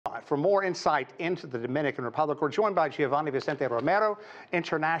For more insight into the Dominican Republic, we're joined by Geovanny Vicente-Romero,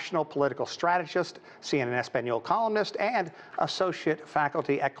 international political strategist, CNN Espanol columnist, and associate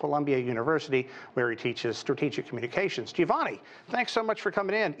faculty at Columbia University, where he teaches strategic communications. Geovanny, thanks so much for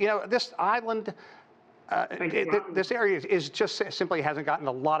coming in. You know, this island, this area is just simply hasn't gotten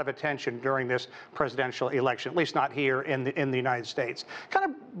a lot of attention during this presidential election, at least not here in the United States. Kind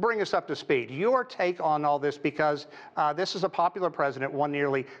of bring us up to speed. Your take on all this, because this is a popular president, won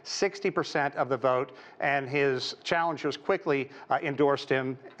nearly 60% of the vote, and his challengers quickly endorsed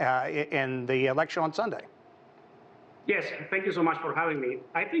him in the election on Sunday. Yes, thank you so much for having me.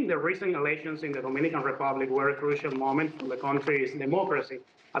 I think the recent elections in the Dominican Republic were a crucial moment for the country's democracy.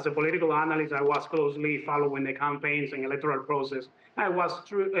 As a political analyst, I was closely following the campaigns and electoral process. I was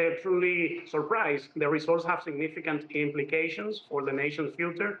truly surprised. The results have significant implications for the nation's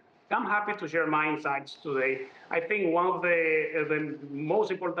future. I'm happy to share my insights today. I think one of the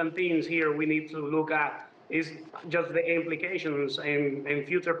most important things here we need to look at is just the implications and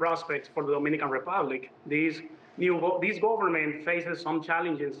future prospects for the Dominican Republic. This government faces some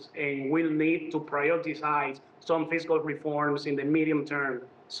challenges and will need to prioritize some fiscal reforms in the medium term.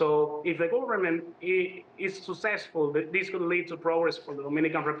 So if the government is successful, this could lead to progress for the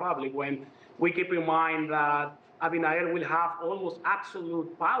Dominican Republic when we keep in mind that Abinader will have almost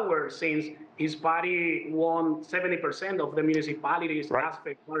absolute power since his party won 70% of the municipalities last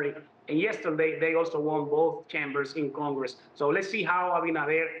February. And yesterday, they also won both chambers in Congress. So let's see how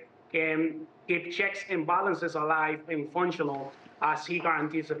Abinader can keep checks and balances alive and functional as he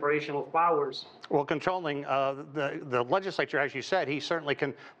guarantees separation of powers. Well, controlling the legislature, as you said, he certainly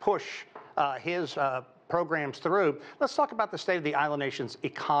can push his programs through. Let's talk about the state of the island nation's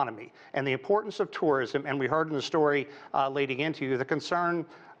economy and the importance of tourism. And we heard in the story leading into the concern,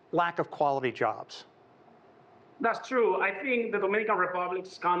 lack of quality jobs. That's true. I think the Dominican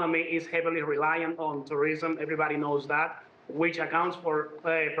Republic's economy is heavily reliant on tourism. Everybody knows that, which accounts for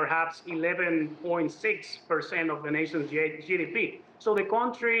perhaps 11.6% of the nation's GDP. So the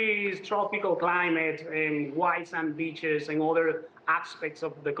country's tropical climate and white sand beaches and other aspects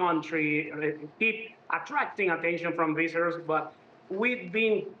of the country keep attracting attention from visitors, but we've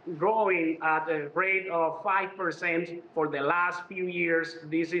been growing at a rate of 5% for the last few years.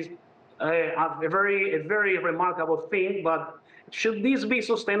 This is a very remarkable thing, but should this be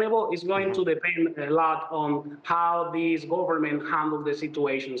sustainable, it's going to depend a lot on how this government handled the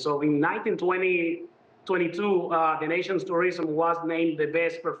situation. So in 1922, the nation's tourism was named the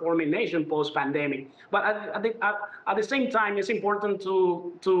best performing nation post-pandemic. But at the same time, it's important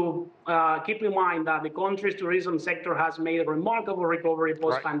to keep in mind that the country's tourism sector has made a remarkable recovery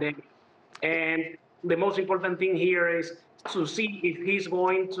post-pandemic. And the most important thing here is to see if he's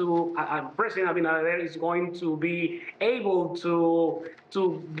going to, President Abinader is going to be able to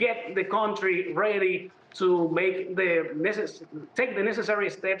get the country ready to make take the necessary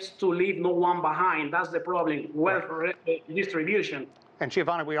steps to leave no one behind. That's the problem, wealth distribution. And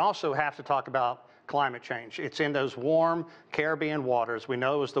Geovanny, we also have to talk about climate change. It's in those warm Caribbean waters. We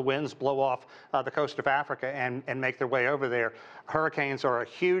know as the winds blow off the coast of Africa and make their way over there, hurricanes are a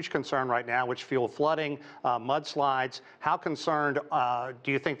huge concern right now, which fuel flooding, mudslides. How concerned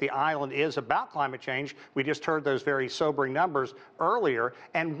do you think the island is about climate change? We just heard those very sobering numbers earlier.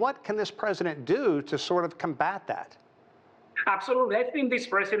 And what can this president do to sort of combat that? Absolutely. I think this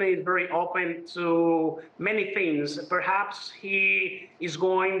president is very open to many things. Perhaps he is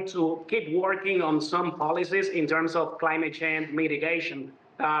going to keep working on some policies in terms of climate change mitigation.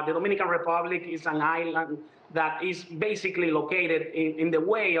 The Dominican Republic is an island that is basically located in the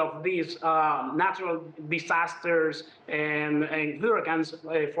way of these natural disasters and hurricanes,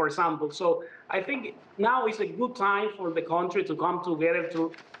 for example. So I think now is a good time for the country to come together,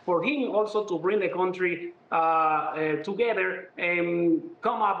 for him also to bring the country together and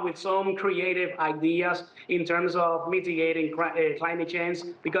come up with some creative ideas in terms of mitigating climate change,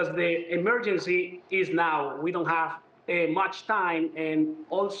 because the emergency is now. We don't have much time, and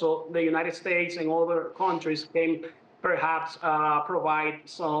also the United States and other countries can perhaps provide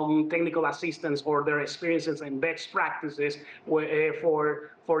some technical assistance or their experiences and best practices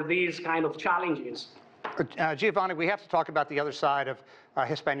for these kind of challenges. Geovanny, we have to talk about the other side of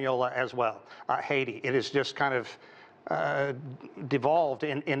Hispaniola as well, Haiti. It has just kind of devolved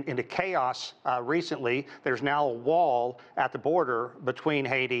into chaos recently. There's now a wall at the border between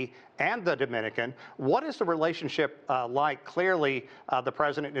Haiti and the Dominican. What is the relationship like? Clearly, the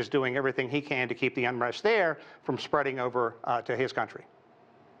president is doing everything he can to keep the unrest there from spreading over to his country.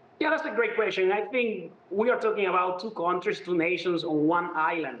 Yeah, that's a great question. I think we are talking about two countries, two nations on one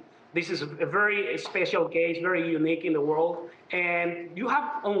island. This is a very special case, very unique in the world. And you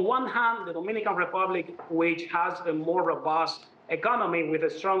have, on one hand, the Dominican Republic, which has a more robust economy with a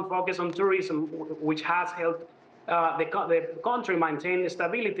strong focus on tourism, which has helped the country maintain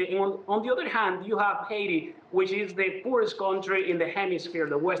stability. And on the other hand, you have Haiti, which is the poorest country in the hemisphere,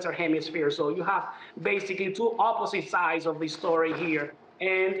 the Western Hemisphere. So you have basically two opposite sides of the story here.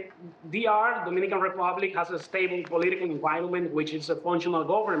 And Dominican Republic, has a stable political environment, which is a functional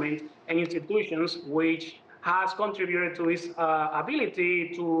government and institutions, which has contributed to its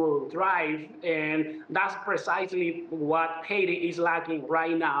ability to thrive. And that's precisely what Haiti is lacking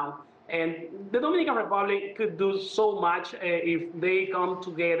right now. And the Dominican Republic could do so much if they come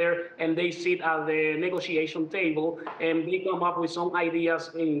together and they sit at the negotiation table and they come up with some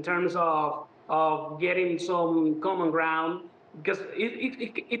ideas in terms of getting some common ground, because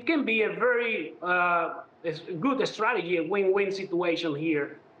it can be a very good strategy, a win-win situation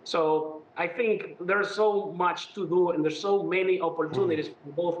here. So I think there's so much to do, and there's so many opportunities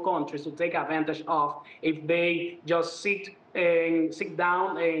for both countries to take advantage of if they just sit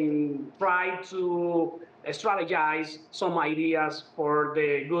down and try to strategize some ideas for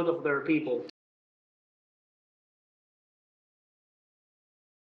the good of their people.